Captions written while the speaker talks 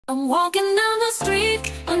I'm walking down the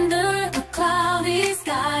street under a cloudy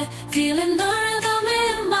sky, feeling the rhythm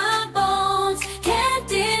in my bones, can't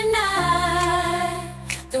deny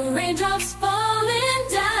the raindrops falling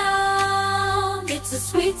down. It's a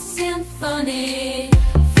sweet symphony,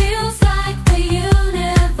 feels like the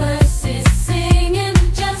universe is singing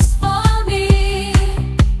just for me,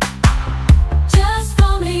 just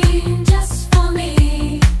for me, just for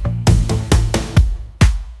me.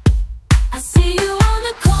 I see you on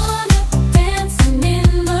the corner, dancing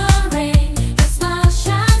in the rain. Your smile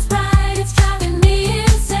shines bright, it's driving me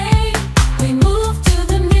insane. We move to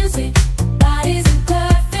the music, bodies in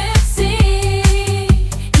perfect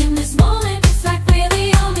sync. In this moment, it's like we're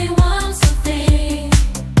the only ones who think.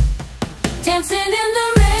 Dancing in the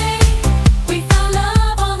rain, we found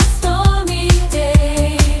love on a stormy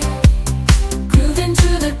day. Grooving to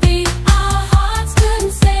the beat, our hearts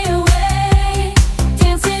couldn't stay away.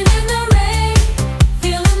 Dancing in the rain,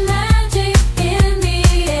 feel the magic in the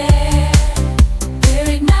air. We're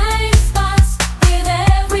igniting sparks with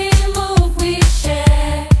every move we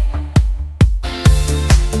share.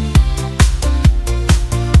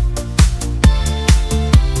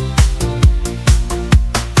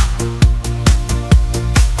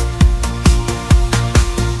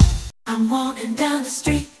 I'm walking down the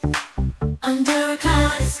street under a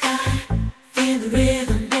cloudy sky, feel the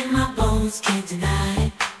rhythm in my bones, can't deny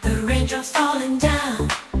it. The raindrops falling down,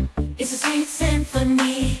 it's a sweet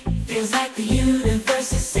symphony, feels like the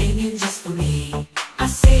universe is singing just for me. I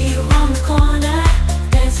see you on the corner,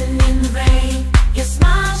 dancing in the rain. Your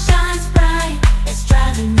smile shines bright, it's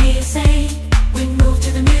driving me insane. We move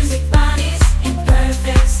to the music, bodies in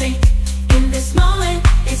perfect sync. In this moment,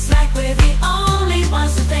 it's like we're the only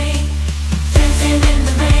ones to think. Dancing in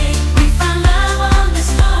the rain, we found love on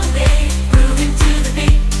this long day. Grooving to the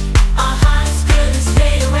beat, our hearts couldn't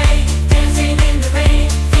stay away. Dancing in the rain,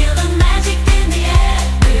 feel the magic in the air.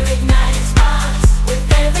 We're igniting sparks with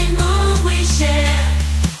every move we share.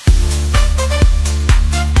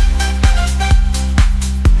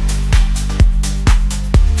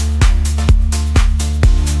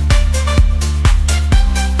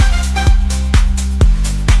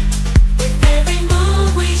 With every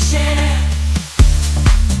move we share.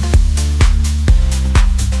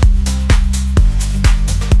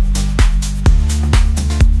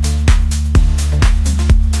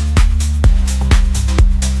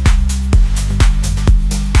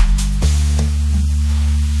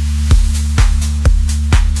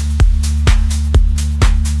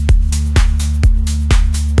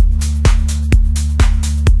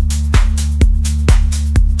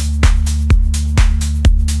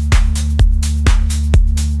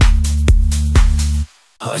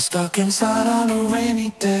 I was stuck inside on a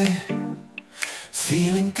rainy day,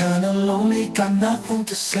 feeling kinda lonely, got nothing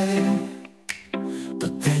to say.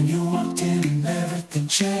 But then you walked in and everything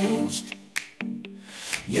changed.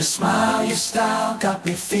 Your smile, your style got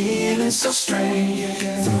me feeling so strange.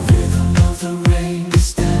 The rhythm of the rain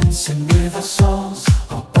is dancing with our souls,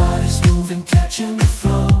 our bodies moving, catching the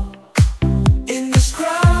flow. In this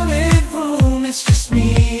crowded room, it's just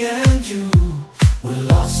me and you. We're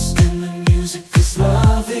lost in the music, this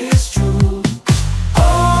love is true.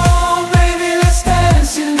 Oh, baby, let's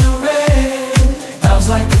dance in the rain. Love's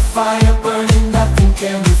like a fire burning, nothing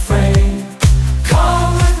can refrain.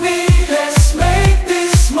 Come with me, let's make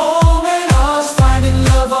this moment ours. Finding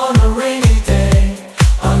love on a rainy day,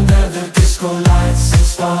 under the disco lights and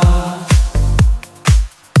stars.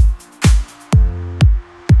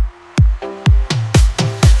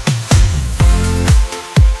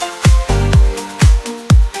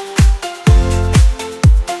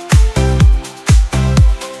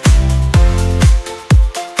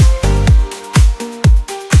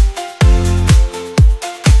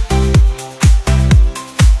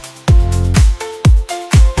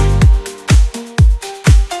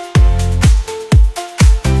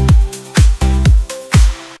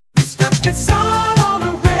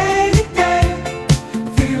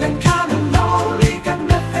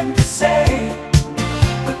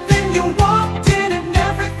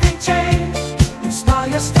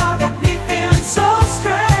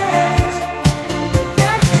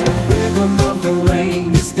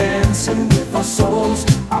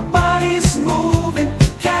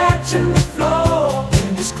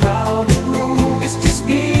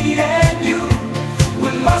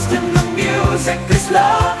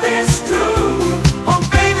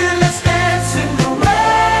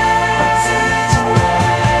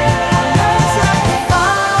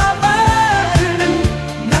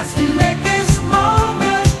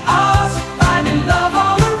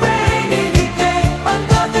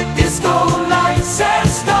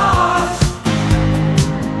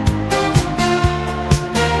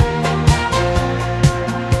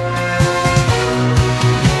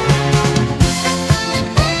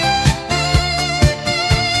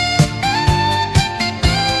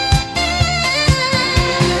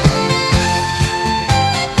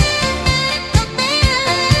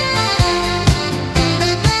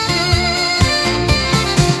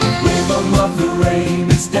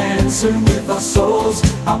 dancing with our souls.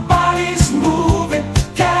 Our bodies moving,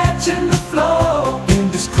 catching the flow. In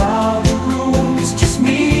this crowded room, it's just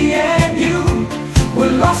me and you.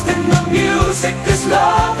 We're lost in the music, this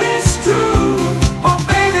love is true. Oh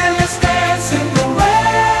baby, let's dance in the rain.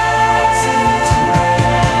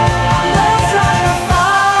 Our love's like a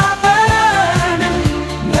fire burning.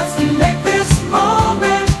 Let's make this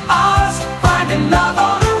moment ours. Finding love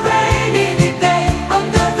on a rainy day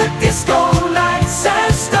under the disco lights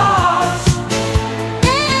and stars.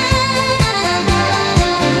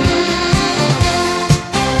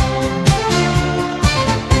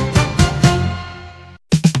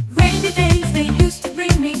 Rainy days, they used to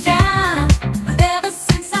bring me down, but ever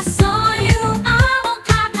since I saw you, I'm on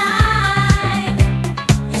cloud nine.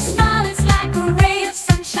 Your smile is like a ray of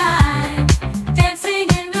sunshine, dancing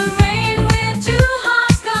in the rain with two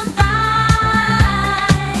hearts combined.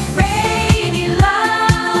 Rainy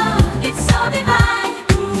love, it's so divine,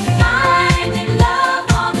 finding love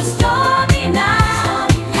on a stormy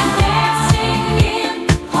night, dancing in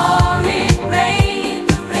the pouring rain.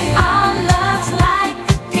 Our love's like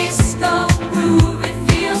a disco groove, it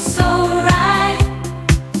feels so right.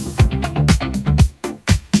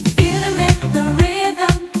 Feeling with the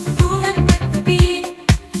rhythm, moving with the beat.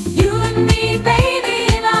 You and me, baby,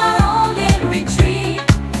 in our own little retreat.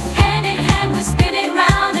 Hand in hand, we're spinning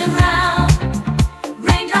round and round.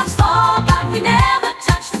 Raindrops fall, but we never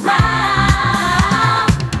touch the ground.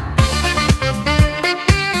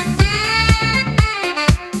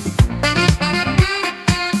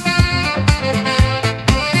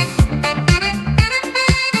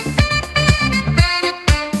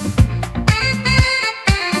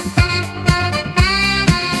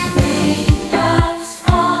 Raindrops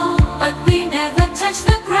fall, but we never touch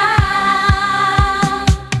the ground.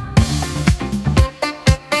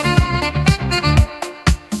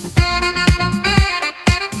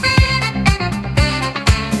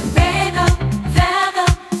 Feather, feather,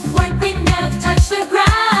 when we never touch the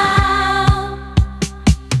ground.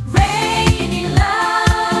 Rainy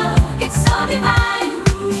love, it's so divine.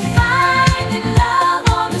 Finding love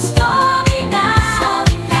on a stormy night,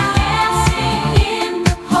 dancing in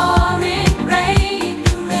the pouring rain.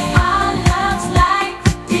 Our love's like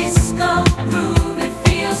a disco groove, it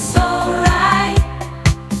feels so right.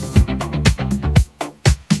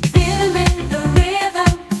 Feeling with the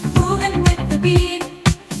rhythm, moving with the beat.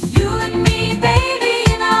 You and me, baby,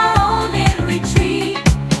 in our own little retreat.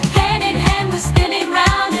 Hand in hand, we're spinning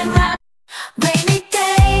round and round. Rainy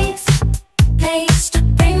days, they used to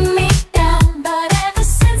bring me down, but ever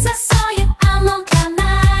since I saw you, I'm on cloud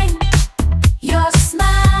nine. Your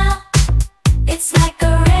smile, it's like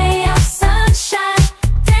a ray of sunshine,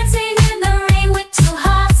 dancing in the rain with two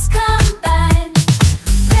hearts combined.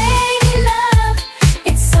 Rainy love,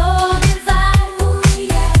 it's so divine.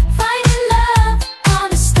 Finding love on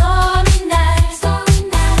a stormy night.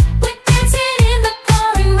 We're dancing in the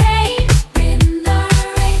pouring rain.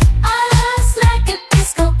 Our love's like a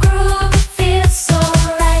disco groove, it feels so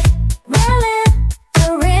right. Rolling the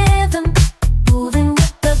rhythm, moving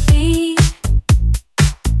with the beat.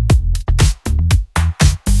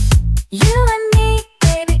 You and me,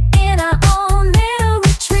 baby, in our own little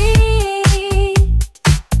retreat.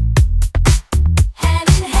 Hand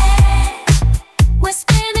in hand, we're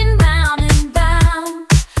spinning round and round.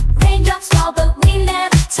 Raindrops fall, but we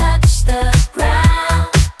never touch the ground.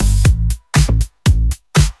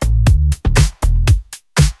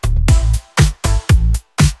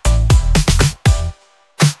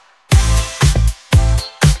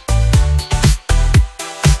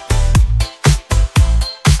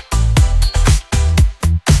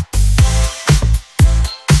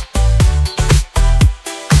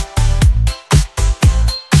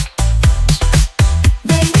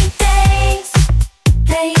 Rainy days,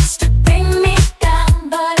 they used to bring me down,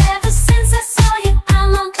 but ever since I saw you,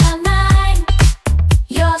 I'm on cloud nine.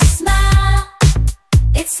 Your smile,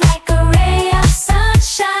 it's like a ray of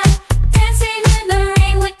sunshine, dancing in the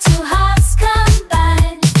rain with two hearts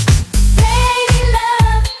combined. Rainy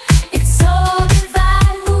love, it's so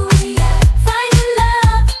divine. Finding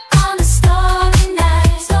love on a stormy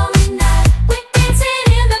night. We're dancing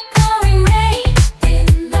in the pouring rain.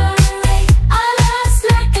 Our love's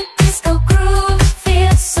like a disco groove, it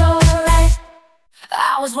feels so right.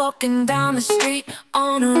 I was walking down the street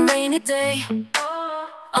on a rainy day,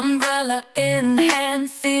 umbrella in hand,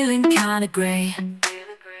 feeling kinda gray.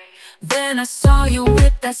 Then I saw you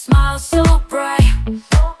with that smile so bright.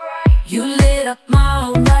 You lit up my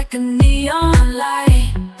world like a neon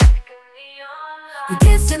light. We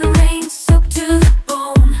danced in the rain, soaked to the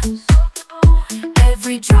bone.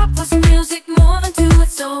 Every drop was music, more than to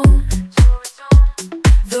its own.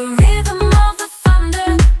 The rhythm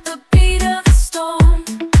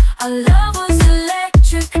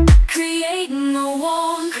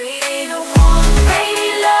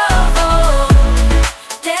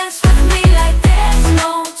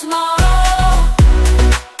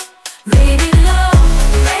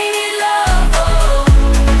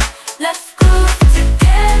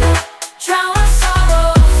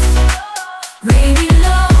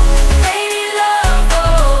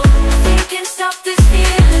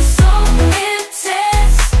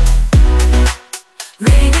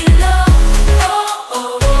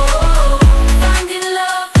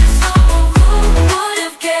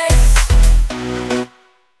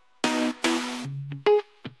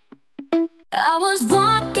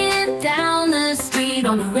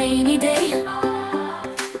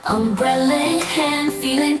umbrella in hand,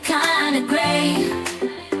 feeling kinda gray.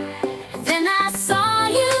 Then I saw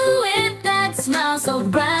you with that smile so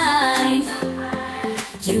bright.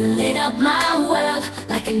 You lit up my world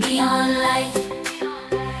like a neon light.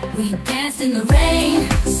 We danced in the rain,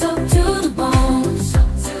 soaked to the bone.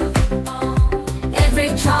 Every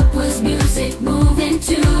drop was music moving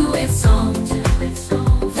to its song.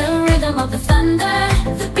 The rhythm of the thunder,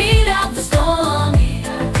 the beat of the storm.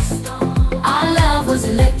 Our love was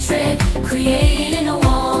electric, creating a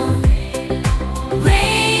warm,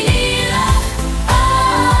 rainy love.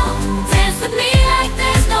 Oh, dance with me like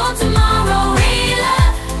there's no tomorrow. Rainy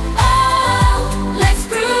love. Oh, let's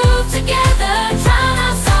groove together, drown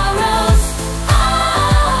our sorrows.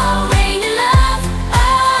 Oh, rainy love.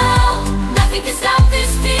 Oh, nothing can stop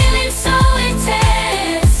this feeling so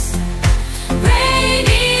intense.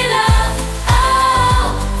 Rainy love. Oh,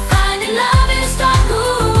 finding love in a storm, who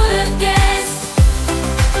would have guessed?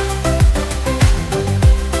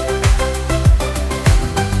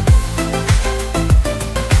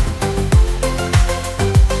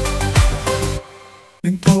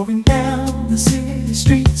 Been pouring down the city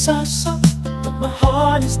streets are soft, but my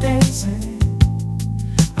heart is dancing.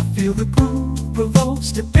 I feel the groove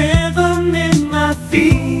provokes the rhythm in my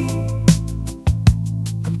feet.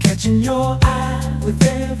 I'm catching your eye with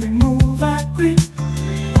every move I grip.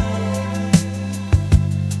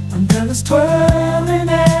 Umbrellas twirling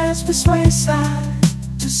as we sway side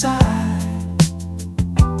to side.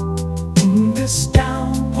 In this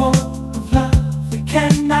downpour of love we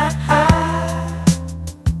cannot hide.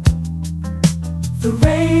 The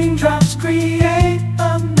raindrops create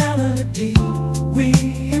a melody we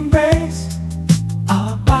embrace.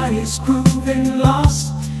 Our bodies grooving,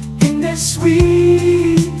 lost in this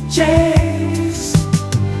sweet chase.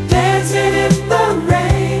 Dancing in the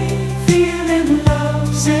rain, feeling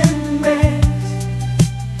love's embrace.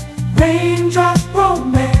 Raindrop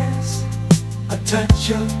romance, a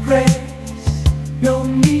touch of grace. No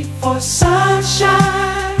need for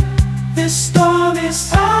sunshine, this storm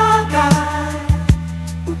is our guide.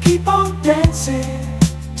 We'll keep on dancing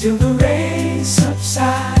till the rain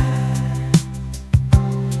subsides.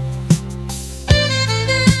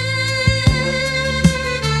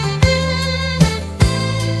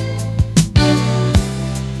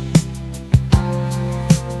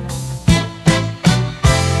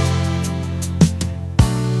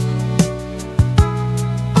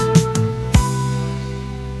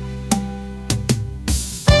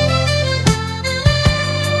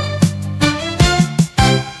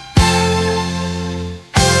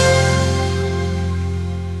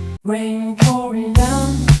 Rain pouring down